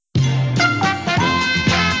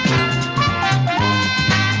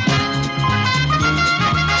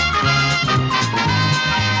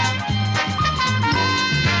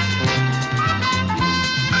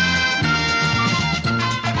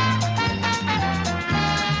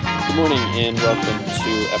Good morning and welcome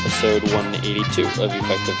to episode 182 of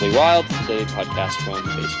Effectively Wild, the daily podcast from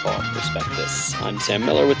Baseball Prospectus. I'm Sam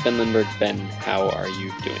Miller with Ben Lindbergh. Ben, how are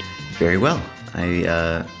you doing? Very well.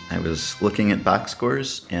 I was looking at box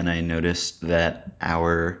scores and I noticed that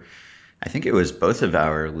I think it was both of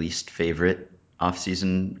our least favorite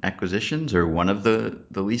offseason acquisitions, or one of the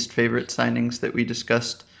least favorite signings that we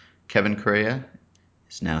discussed, Kevin Correa,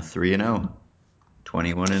 is now 3-0.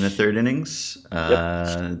 21 and a third innings, Yep.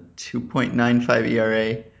 2.95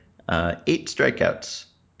 ERA, 8 strikeouts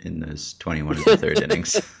in those 21 and a third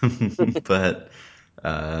innings, but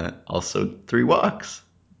also 3 walks.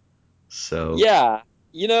 So Yeah,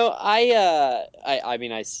 I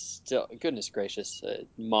mean, I still, goodness gracious,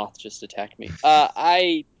 moth just attacked me.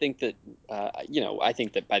 I think that, I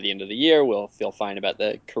think that by the end of the year we'll feel fine about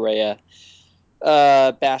the Correa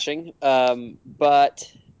bashing. But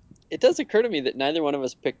it does occur to me that neither one of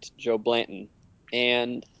us picked Joe Blanton,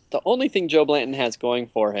 and the only thing Joe Blanton has going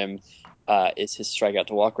for him is his strikeout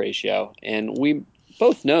to walk ratio, and we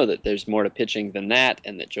both know that there's more to pitching than that,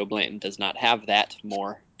 and that Joe Blanton does not have that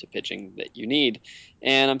more to pitching that you need.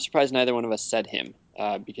 And I'm surprised neither one of us said him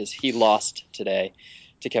because he lost today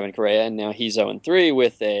to Kevin Correa, and now he's 0-3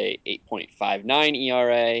 with a 8.59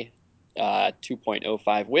 ERA,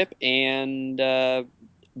 2.05 WHIP, and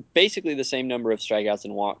basically the same number of strikeouts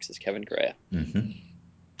and walks as Kevin Correa. mhm.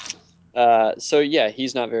 So yeah,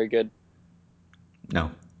 he's not very good.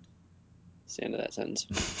 No. That's the end of that sentence.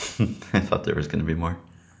 I thought there was going to be more.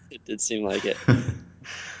 It did seem like it.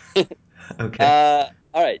 Okay.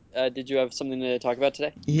 All right. Did you have something to talk about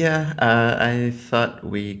today? Yeah, I thought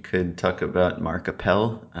we could talk about Mark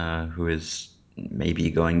Appel, who is maybe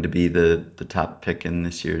going to be the top pick in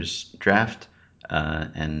this year's draft,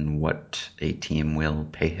 and what a team will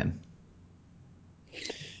pay him.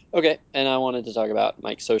 Okay. And I wanted to talk about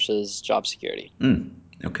Mike Scioscia's job security.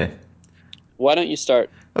 Okay. Why don't you start?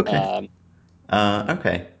 Okay. Um,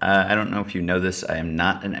 Okay. I don't know if you know this. I am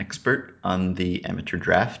not an expert on the amateur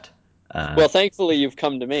draft. Uh, well, thankfully you've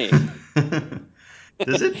come to me.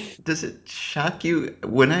 does it shock you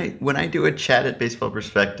when I do a chat at Baseball I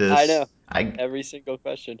Prospectus? know every single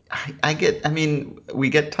question. I mean, we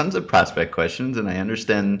get tons of prospect questions, and I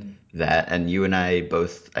understand that. And you and I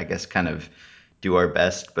both, I guess, kind of do our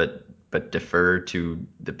best, but defer to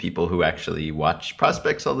the people who actually watch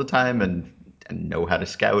prospects all the time and know how to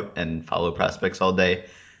scout and follow prospects all day,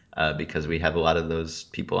 because we have a lot of those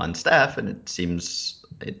people on staff, and it seems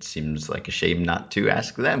like a shame not to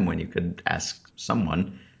ask them when you could ask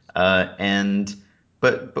someone. And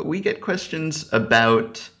but we get questions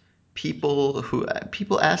about people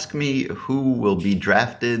ask me who will be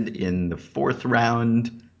drafted in the fourth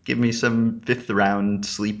round. Give me some fifth round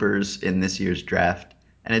sleepers in this year's draft.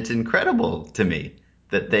 And it's incredible to me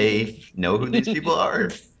that they know who these people are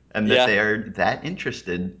and that Yeah. they are that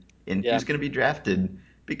interested in Yeah. who's going to be drafted.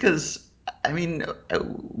 Because, I mean,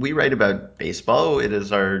 we write about baseball. It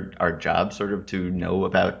is our job sort of to know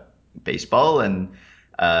about baseball, and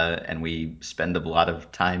we spend a lot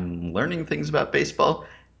of time learning things about baseball.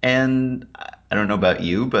 And I don't know about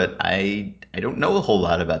you, but I don't know a whole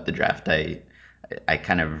lot about the draft. I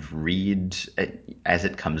kind of read as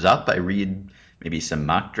it comes up. I read maybe some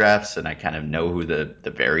mock drafts, and I kind of know who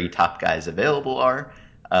the very top guys available are.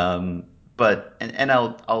 But and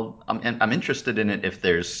I'm interested in it if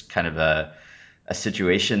there's kind of a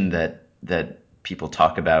situation that people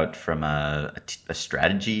talk about from a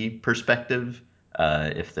strategy perspective.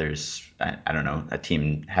 If there's, I don't know, a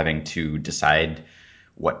team having to decide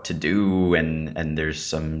what to do, and there's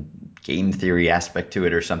some game theory aspect to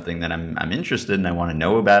it or something that I'm interested in, I want to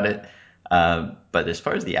know about it. But as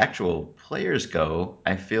far as the actual players go,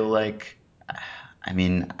 I feel like, I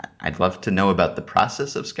mean, I'd love to know about the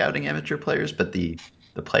process of scouting amateur players, but the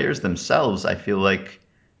players themselves, I feel like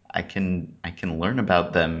I can learn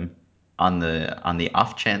about them on the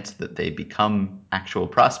off chance that they become actual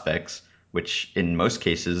prospects, which in most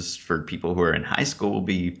cases for people who are in high school will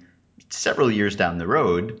be several years down the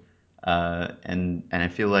road. And I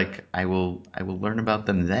feel like I will learn about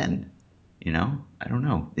them then. I don't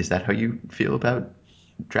know. Is that how you feel about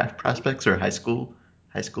draft prospects or high school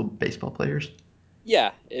baseball players?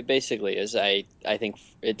 Yeah, it basically is. I think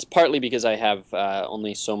it's partly because I have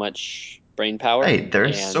only so much brain power, Right. There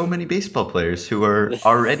are so and many baseball players who are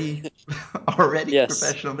already already yes,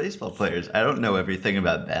 professional baseball players. I don't know everything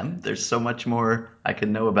about them. There's so much more I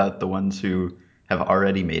can know about the ones who have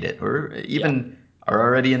already made it or yeah, even are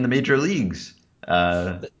already in the major leagues.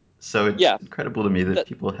 Uh, th- so it's yeah, incredible to me that that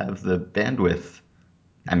people have the bandwidth.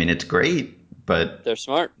 I mean, it's great, but they're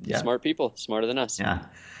smart, yeah, smart people, smarter than us. yeah.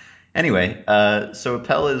 Anyway, so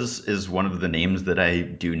Appel is one of the names that I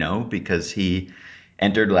do know because he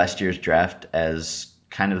entered last year's draft as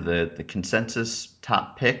kind of the consensus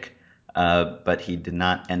top pick, but he did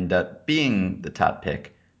not end up being the top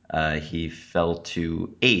pick. He fell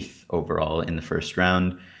to eighth overall in the first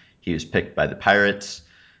round. He was picked by the Pirates.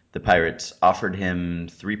 The Pirates offered him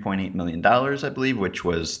 $3.8 million, I believe, which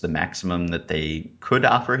was the maximum that they could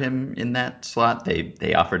offer him in that slot.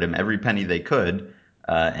 They offered him every penny they could,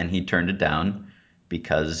 and he turned it down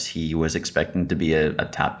because he was expecting to be a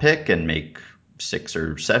top pick and make $6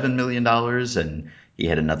 or $7 million, and he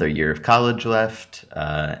had another year of college left,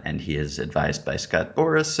 and he is advised by Scott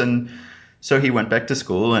Boras, and so he went back to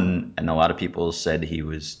school, and a lot of people said he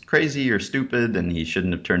was crazy or stupid, and he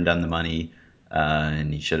shouldn't have turned down the money,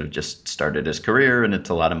 and he should have just started his career, and it's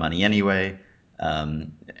a lot of money anyway.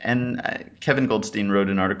 And Kevin Goldstein wrote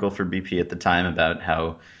an article for BP at the time about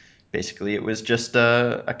how basically it was just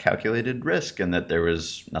a calculated risk and that there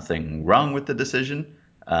was nothing wrong with the decision.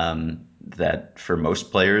 That for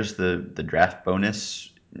most players, the draft bonus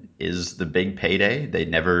is the big payday. They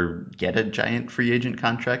never get a giant free agent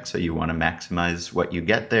contract, so you want to maximize what you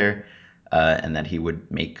get there. And that he would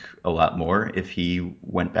make a lot more if he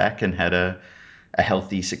went back and had a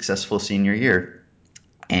healthy, successful senior year,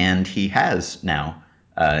 and he has now.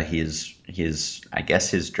 I guess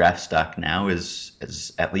his draft stock now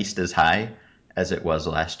is at least as high as it was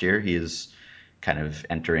last year. He is kind of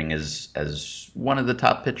entering as one of the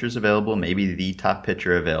top pitchers available, maybe the top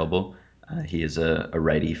pitcher available. He is a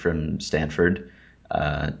righty from Stanford,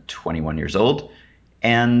 21 years old.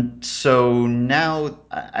 And so now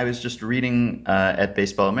I was just reading at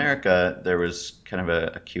Baseball America, there was kind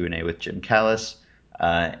of a Q&A with Jim Callis,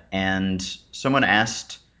 and someone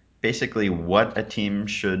asked basically what a team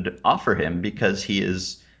should offer him because he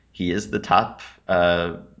is the top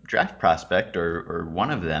draft prospect or one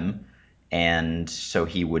of them, and so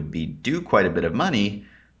he would be due quite a bit of money.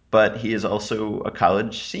 But he is also a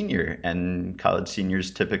college senior, and college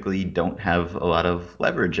seniors typically don't have a lot of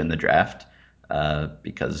leverage in the draft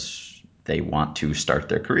because they want to start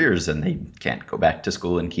their careers and they can't go back to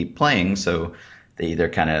school and keep playing. So they either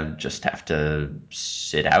kind of just have to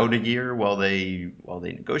sit out a year while they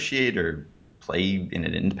negotiate or play in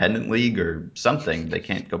an independent league or something. They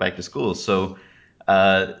can't go back to school. So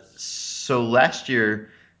last year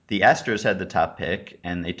the Astros had the top pick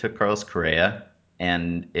and they took Carlos Correa,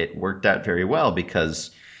 and it worked out very well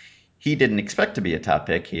because he didn't expect to be a top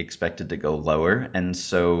pick. He expected to go lower, and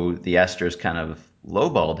so the Astros kind of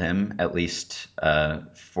lowballed him, at least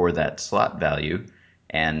for that slot value,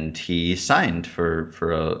 and he signed for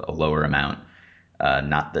a lower amount,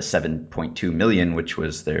 not the 7.2 million, which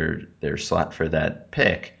was their slot for that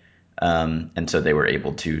pick. And so they were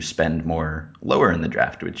able to spend more lower in the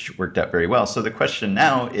draft, which worked out very well. So the question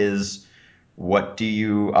now is, what do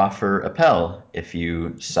you offer Appel if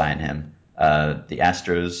you sign him? The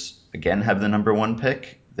Astros again have the number one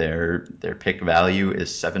pick. Their pick value is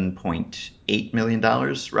 $7.8 million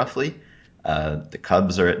roughly. The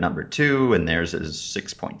Cubs are at number two, and theirs is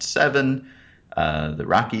 6.7. The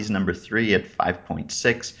Rockies number three at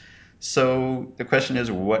 5.6. So the question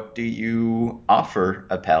is, what do you offer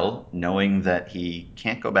Appel, knowing that he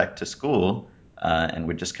can't go back to school and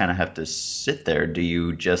would just kind of have to sit there? Do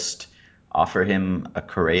you just offer him a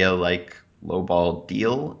Correa-like lowball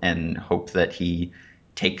deal and hope that he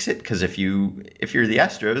takes it? Because if you're the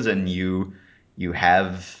Astros and you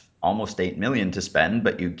have almost 8 million to spend,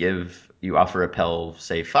 but you offer Appel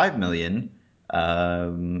say 5 million,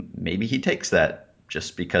 maybe he takes that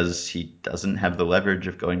just because he doesn't have the leverage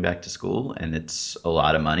of going back to school, and it's a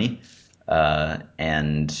lot of money.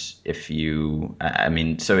 And if you, I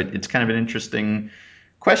mean, so it's kind of an interesting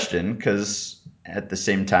question because at the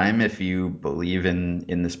same time, if you believe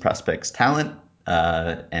in this prospect's talent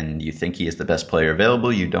and you think he is the best player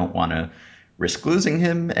available, you don't want to risk losing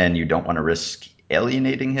him, and you don't want to risk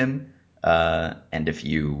alienating him. And if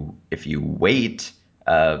you wait,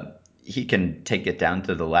 he can take it down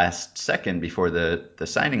to the last second before the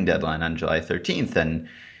signing deadline on July 13th, and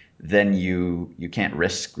then you can't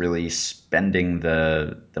risk really spending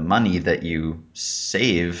the money that you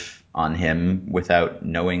save on him without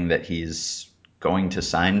knowing that he's going to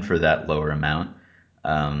sign for that lower amount.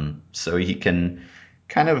 So he can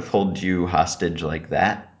kind of hold you hostage like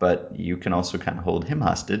that, but you can also kind of hold him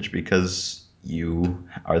hostage because you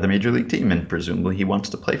are the major league team, and presumably he wants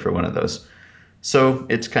to play for one of those. So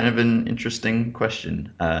it's kind of an interesting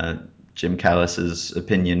question. Jim Callis's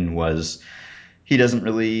opinion was he doesn't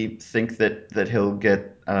really think that he'll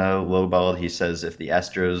get lowballed. He says if the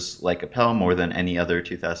Astros like Appel more than any other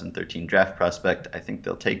 2013 draft prospect, I think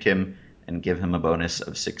they'll take him. and give him a bonus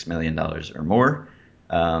of $6 million or more.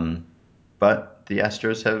 Um, but the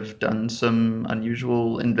Astros have done some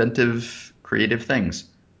unusual, inventive, creative things.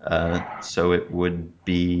 So it would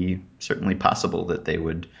be certainly possible that they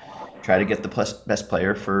would try to get the best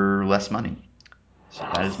player for less money. So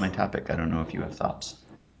that is my topic. I don't know if you have thoughts.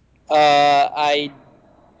 I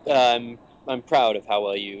I'm proud of how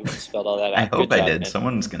well you spelled all that I out. hope Good I job, did. man.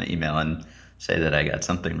 Someone's going to email and say that I got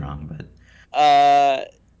something wrong, but Uh,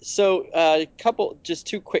 a couple, just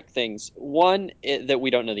two quick things. One that we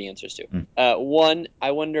don't know the answers to. mm, One,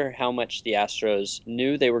 I wonder how much the Astros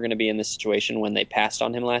knew they were going to be in this situation when they passed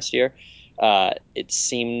on him last year. It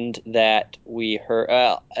seemed that we heard.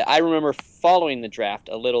 I remember following the draft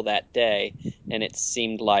a little that day, and it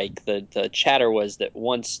seemed like the chatter was that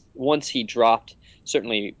once he dropped,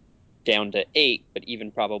 certainly down to 8, but even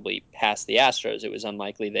probably past the Astros, it was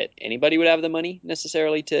unlikely that anybody would have the money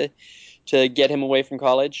necessarily to get him away from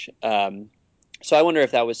college. So I wonder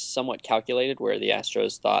if that was somewhat calculated, where the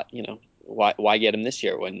Astros thought, why get him this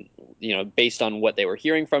year when, based on what they were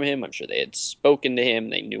hearing from him, I'm sure they had spoken to him,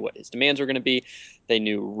 they knew what his demands were going to be, they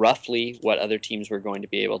knew roughly what other teams were going to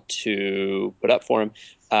be able to put up for him.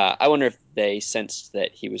 I wonder if they sensed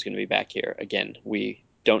that he was going to be back here again. We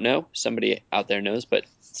don't know. Somebody out there knows, but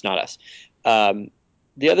it's not us. Um,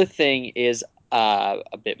 the other thing is a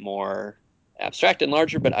bit more abstract and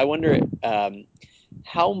larger, but I wonder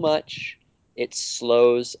how much it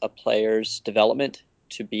slows a player's development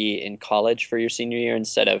to be in college for your senior year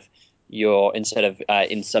instead of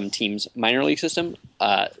in some team's minor league system.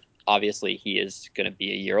 Obviously, he is going to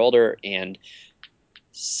be a year older and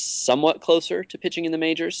somewhat closer to pitching in the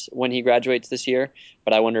majors when he graduates this year.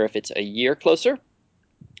 But I wonder if it's a year closer,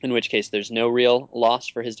 in which case there's no real loss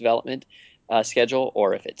for his development schedule,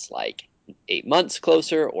 or if it's like 8 months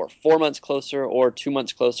closer, or 4 months closer, or 2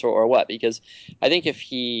 months closer, or what. Because I think if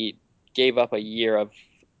he gave up a year of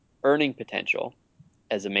earning potential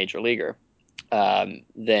as a major leaguer,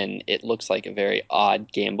 then it looks like a very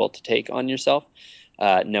odd gamble to take on yourself,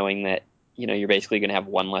 knowing that you're basically going to have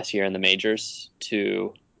one less year in the majors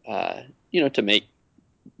to make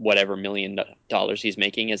whatever $1 million he's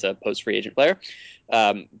making as a post free agent player.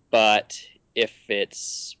 But if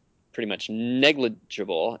it's pretty much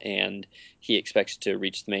negligible and he expects to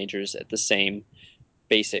reach the majors at the same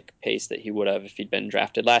basic pace that he would have if he'd been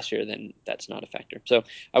drafted last year, then that's not a factor. So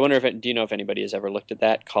I wonder do you know if anybody has ever looked at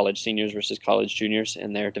that, college seniors versus college juniors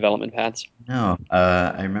and their development paths? no.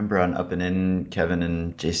 I remember on Up and In, Kevin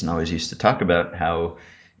and Jason always used to talk about how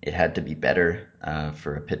it had to be better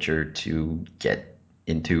for a pitcher to get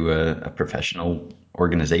into a professional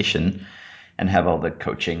organization and have all the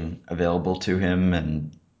coaching available to him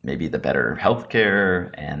and maybe the better healthcare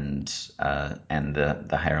and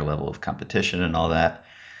the higher level of competition and all that.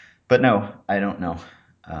 But no, I don't know.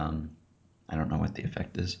 Um, I don't know what the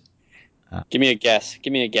effect is. Give me a guess.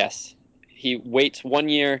 Give me a guess. He waits 1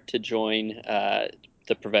 year to join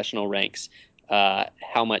the professional ranks.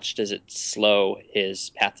 How much does it slow his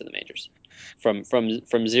path to the majors?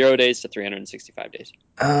 From 0 days to 365 days.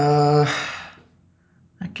 Uh,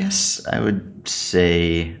 I guess I would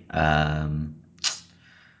say,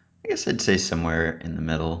 I guess I'd say somewhere in the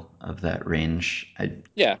middle of that range.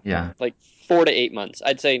 Yeah, Yeah, like 4 to 8 months.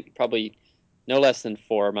 I'd say probably no less than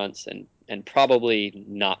 4 months, and probably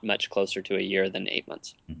not much closer to a year than 8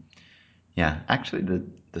 months. yeah. Actually,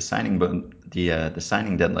 the signing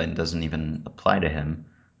deadline doesn't even apply to him,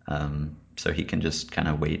 so he can just kind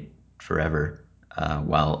of wait forever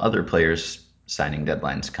while other players' signing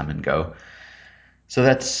deadlines come and go. So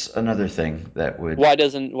that's another thing that would, Why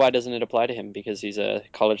doesn't it apply to him? Because he's a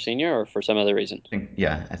college senior, or for some other reason?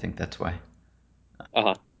 yeah, I think that's why.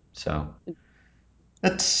 Uh-huh. So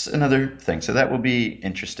that's another thing. So that will be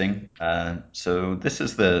interesting. So this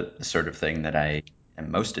is the sort of thing that I am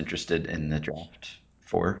most interested in the draft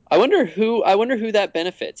for. I wonder who that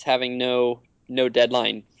benefits, having no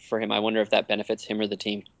deadline for him. I wonder if that benefits him or the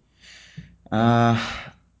team. Uh,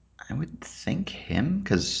 I would think him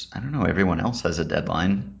because I don't know. Everyone else has a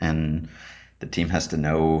deadline, and the team has to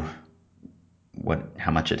know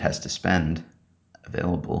how much it has to spend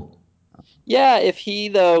available. Yeah, if they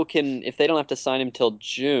don't have to sign him till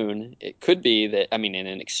June, it could be that, I mean, in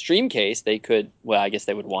an extreme case, they could, well, I guess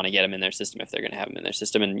they would want to get him in their system if they're going to have him in their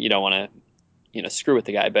system, and you don't want to, screw with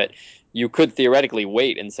the guy, but you could theoretically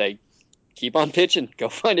wait and say, keep on pitching, go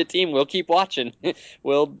find a team, we'll keep watching.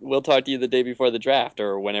 We'll talk to you the day before the draft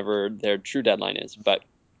or whenever their true deadline is, but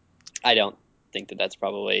I don't think that that's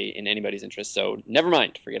probably in anybody's interest, so never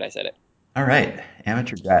mind, forget I said it. All right,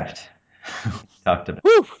 amateur draft. Talked about.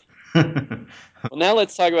 Whew. Well, now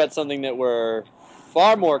let's talk about something that we're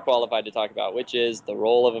far more qualified to talk about, which is the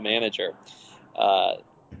role of a manager. Uh,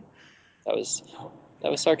 that was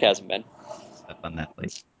that was sarcasm, Ben. Step on that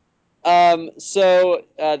late. So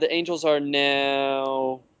the Angels are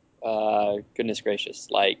now, goodness gracious,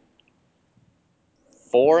 like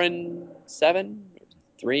 4-7,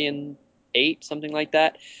 3-8, something like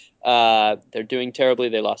that. They're doing terribly.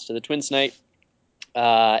 They lost to the Twins tonight,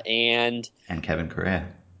 and And Kevin Correa.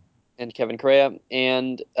 Kevin Correa,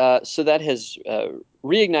 and so that has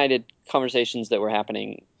reignited conversations that were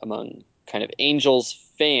happening among kind of Angels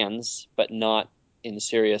fans, but not in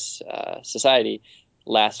serious society,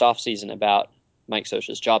 last offseason about Mike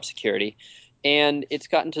Scioscia's job security. And it's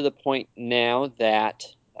gotten to the point now that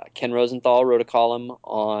Ken Rosenthal wrote a column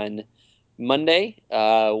on Monday,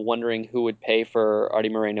 wondering who would pay for Artie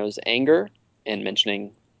Moreno's anger and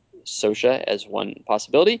mentioning Scioscia as one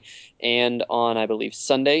possibility. And on, I believe,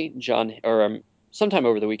 Sunday, sometime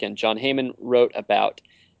over the weekend, John Heyman wrote about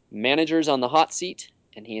managers on the hot seat,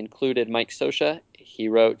 and he included Mike Scioscia. He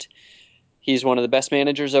wrote, he's one of the best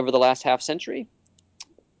managers over the last half century,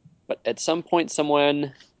 but at some point,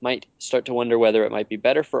 someone might start to wonder whether it might be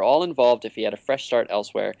better for all involved if he had a fresh start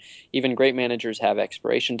elsewhere. Even great managers have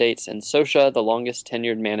expiration dates, and Scioscia, the longest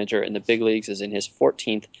tenured manager in the big leagues, is in his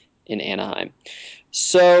 14th in Anaheim.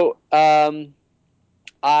 So,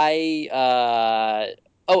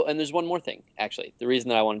 oh, and there's one more thing, actually. The reason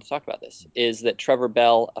that I wanted to talk about this is that Trevor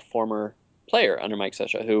Bell, a former player under Mike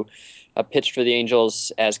Scioscia, who pitched for the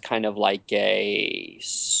Angels as kind of like a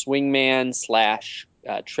swingman slash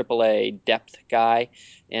AAA depth guy,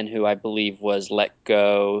 and who I believe was let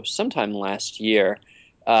go sometime last year,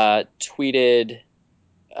 tweeted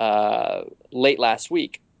late last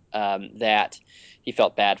week that he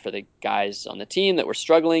felt bad for the guys on the team that were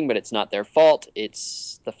struggling, but it's not their fault.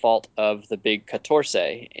 It's the fault of the big catorce.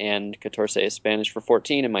 And catorce is Spanish for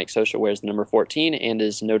 14, and Mike Scioscia wears the number 14 and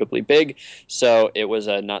is notably big. So it was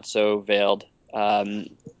a not so veiled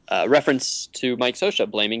reference to Mike Scioscia,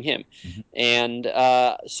 blaming him. Mhm. And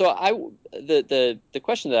the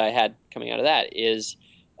question that I had coming out of that is,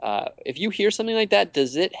 if you hear something like that,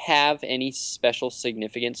 does it have any special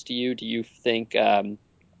significance to you? Do you think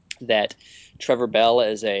that Trevor Bell,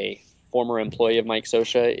 as a former employee of Mike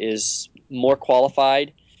Scioscia, is more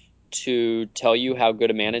qualified to tell you how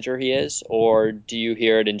good a manager he is, or do you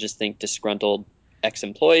hear it and just think disgruntled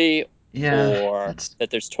ex-employee, Yeah, or that's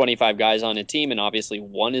that there's 25 guys on a team and obviously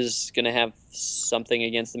one is going to have something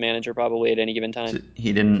against the manager probably at any given so time?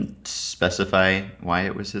 he didn't specify why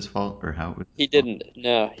it was his fault or how it was his He fault. didn't.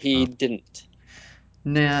 No, he Oh. didn't.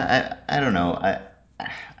 Nah, I don't know.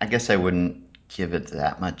 I guess I wouldn't give it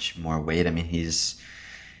that much more weight. I mean, he's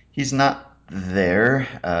not there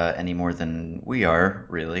any more than we are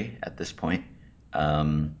really at this point.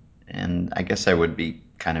 And I guess I would be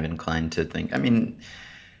kind of inclined to think. I mean,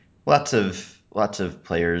 lots of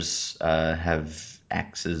players have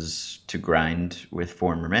axes to grind with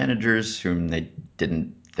former managers whom they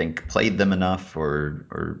didn't think played them enough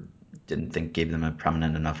or didn't think gave them a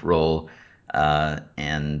prominent enough role.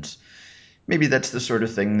 And maybe that's the sort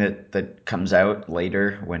of thing that comes out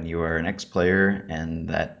later when you are an ex-player and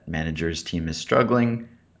that manager's team is struggling.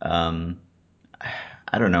 Um,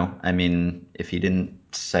 I don't know. I mean, if he didn't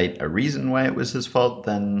cite a reason why it was his fault,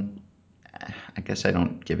 then I guess I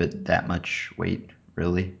don't give it that much weight,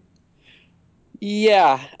 really.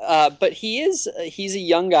 Yeah, but he's a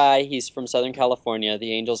young guy. He's from Southern California.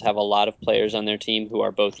 The Angels have a lot of players on their team who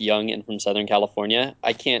are both young and from Southern California.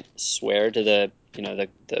 I can't swear to the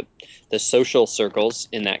social circles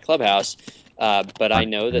in that clubhouse, but I Pun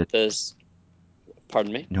know that intended. this.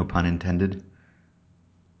 Pardon me. No pun intended.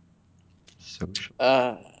 Social.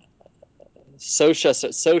 Uh,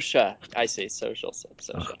 Sosha. I say social, Oh,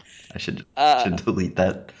 Sosha. I should Uh, should delete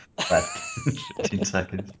that last 15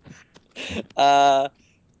 seconds. uh,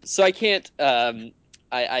 so I can't. I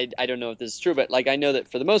don't know if this is true, but like I know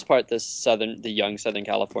that for the most part, the young Southern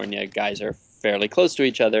California guys are fairly close to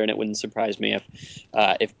each other, and it wouldn't surprise me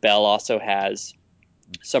if Bell also has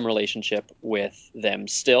some relationship with them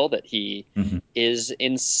still, that he Mhm. is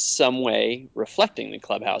in some way reflecting the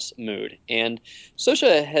clubhouse mood. And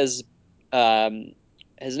Sosha um,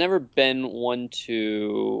 has never been one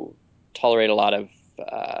to tolerate a lot of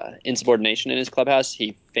insubordination in his clubhouse.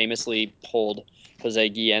 He famously pulled Jose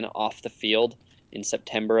Guillen off the field in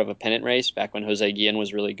September of a pennant race back when Jose Guillen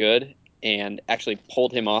was really good, and actually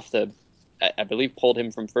pulled him off I believe pulled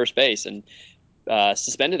him from first base and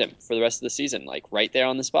suspended him for the rest of the season, like right there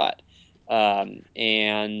on the spot.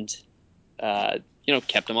 And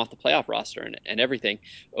kept him off the playoff roster and everything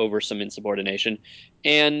over some insubordination.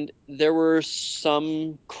 And there were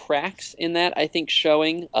some cracks in that, I think,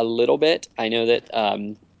 showing a little bit. I know that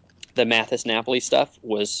the Mathis Napoli stuff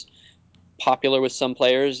was popular with some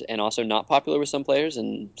players and also not popular with some players.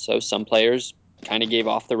 And so some players kind of gave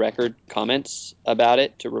off the record comments about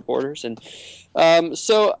it to reporters. And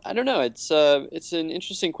so I don't know. It's an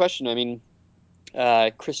interesting question. I mean,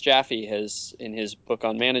 Chris Jaffe has, in his book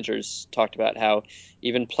on managers, talked about how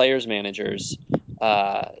even players' managers,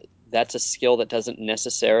 uh, that's a skill that doesn't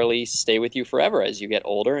necessarily stay with you forever as you get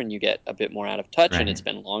older and you get a bit more out of touch and Right. it's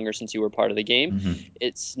been longer since you were part of the game. Hmm.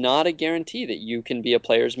 It's not a guarantee that you can be a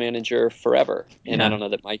player's manager forever. And I Yeah. don't know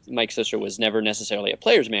that Mike Sisser was never necessarily a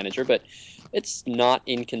player's manager, but it's not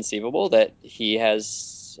inconceivable that he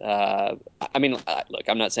has. I mean, look,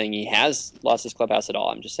 I'm not saying he has lost his clubhouse at all.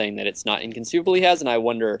 I'm just saying that it's not inconceivable he has, and I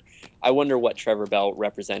wonder what Trevor Bell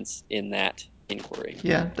represents in that inquiry.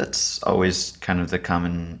 Yeah, that's always kind of the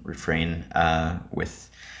common refrain with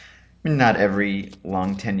not every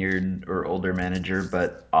long tenured or older manager,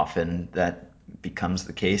 but often that becomes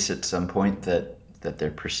the case at some point that they're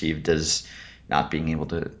perceived as not being able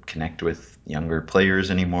to connect with younger players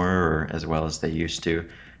anymore or as well as they used to.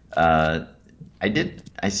 Uh,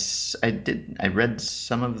 I read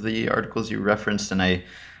some of the articles you referenced, and I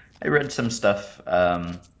read some stuff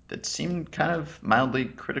that seemed kind of mildly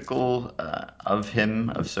critical of him,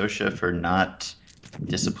 of Sosha, for not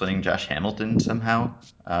disciplining Josh Hamilton somehow,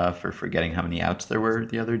 for forgetting how many outs there were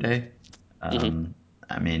the other day. Hmm.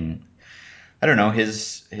 I mean, I don't know.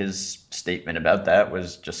 His statement about that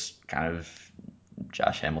was just kind of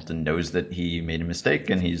Josh Hamilton knows that he made a mistake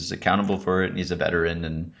and he's accountable for it and he's a veteran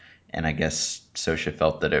and I guess Sosha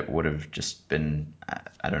felt that it would have just been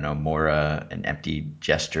I don't know more an empty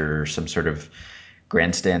gesture or some sort of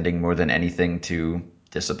grandstanding more than anything to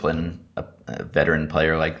discipline a veteran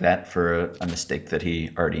player like that for a mistake that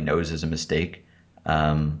he already knows is a mistake.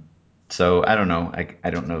 Um, so I don't know. I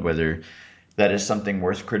don't know whether that is something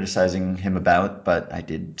worth criticizing him about, but I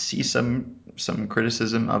did see some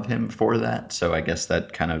criticism of him for that. So I guess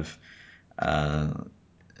that kind of uh,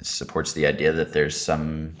 supports the idea that there's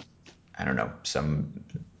some I don't know some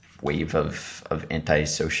wave of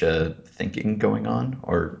anti-Sosha thinking going on,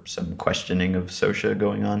 or some questioning of Sosha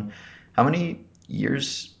going on. How many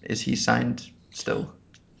years is he signed still?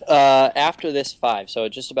 After this 5, so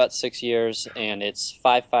just about 6 years, and it's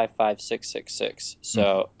 5,55666. Hmm.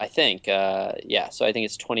 So I think, yeah, so I think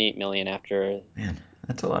it's 28 million after Man,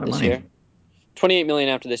 that's a lot of this year. money. 28 million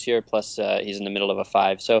after this year, plus he's in the middle of a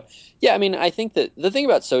 5. So yeah, I mean, I think that the thing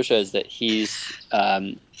about Sosha is that he's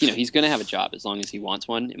going to have a job as long as he wants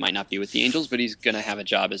one. It might not be with the Angels, but he's going to have a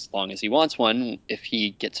job as long as he wants one. If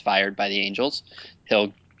he gets fired by the Angels,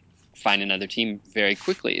 he'll find another team very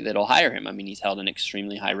quickly that'll hire him. I mean, he's held in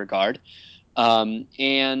extremely high regard. And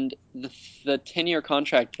the 10-year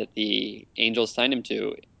contract that the Angels signed him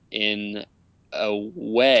to, in a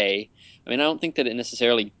way, I mean, I don't think that it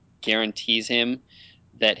necessarily guarantees him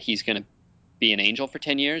that he's going to be an Angel for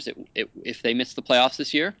 10 years. If they miss the playoffs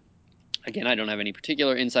this year, again, I don't have any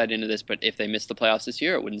particular insight into this, but if they miss the playoffs this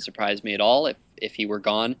year, it wouldn't surprise me at all if he were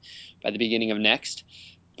gone by the beginning of next.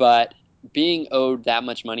 But being owed that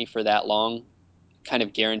much money for that long kind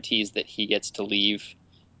of guarantees that he gets to leave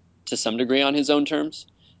to some degree on his own terms.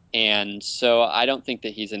 And so I don't think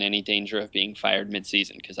that he's in any danger of being fired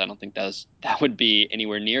midseason because I don't think that would be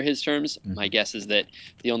anywhere near his terms. My Mhm. guess is that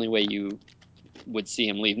the only way you would see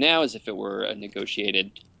him leave now is if it were a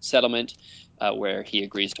negotiated settlement where he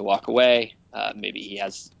agrees to walk away. Maybe he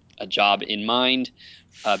has a job in mind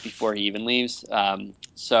before he even leaves.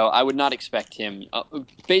 So I would not expect him,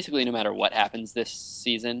 basically, no matter what happens this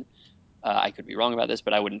season. I could be wrong about this,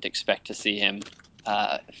 but I wouldn't expect to see him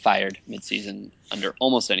fired midseason under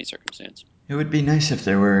almost any circumstance. It would be nice if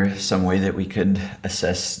there were some way that we could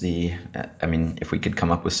assess I mean, if we could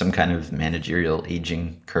come up with some kind of managerial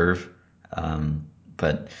aging curve. Um,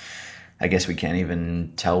 but I guess we can't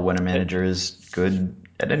even tell when a manager is good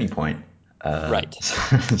at any point. Right.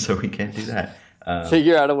 So we can't do that. Um,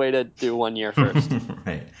 Figure out a way to do 1 year first.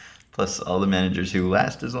 right. Plus, all the managers who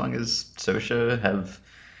last as long as Sosha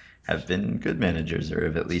have been good managers or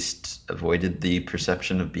have at least avoided the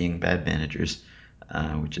perception of being bad managers,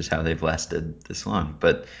 which is how they've lasted this long.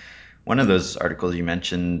 But one of those articles you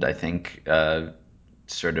mentioned, I think,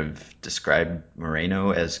 sort of described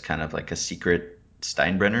Moreno as kind of like a secret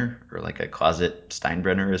Steinbrenner or like a closet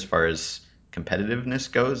Steinbrenner as far as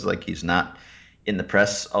competitiveness goes. Like he's not in the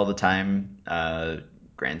press all the time,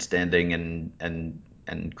 grandstanding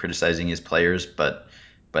and criticizing his players, but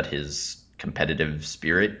his competitive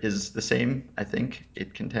spirit is the same. I think it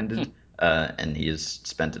Hmm. contended. and he has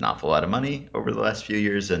spent an awful lot of money over the last few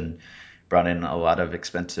years and brought in a lot of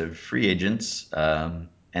expensive free agents. And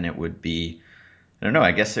it would be, I don't know,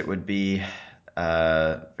 I guess it would be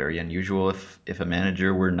very unusual if a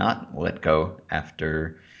manager were not let go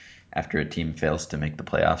after a team fails to make the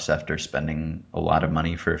playoffs after spending a lot of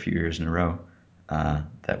money for a few years in a row.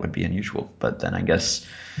 That would be unusual. But then I guess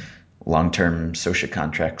long-term Socia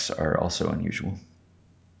contracts are also unusual.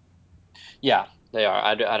 Yeah, they are.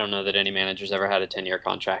 I don't know that any manager's ever had a 10-year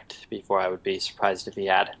contract before. I would be surprised if he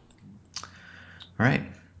had. All right.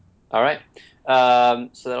 All right.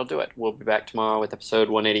 So that'll do it. We'll be back tomorrow with episode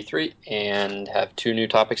 183 and have two new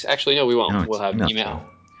topics. Actually, no, we won't. No, We'll it's have email show.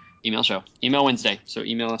 email show, email Wednesday. So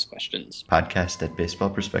email us questions. Podcast at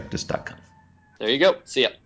baseballprospectus.com. There you go. See ya.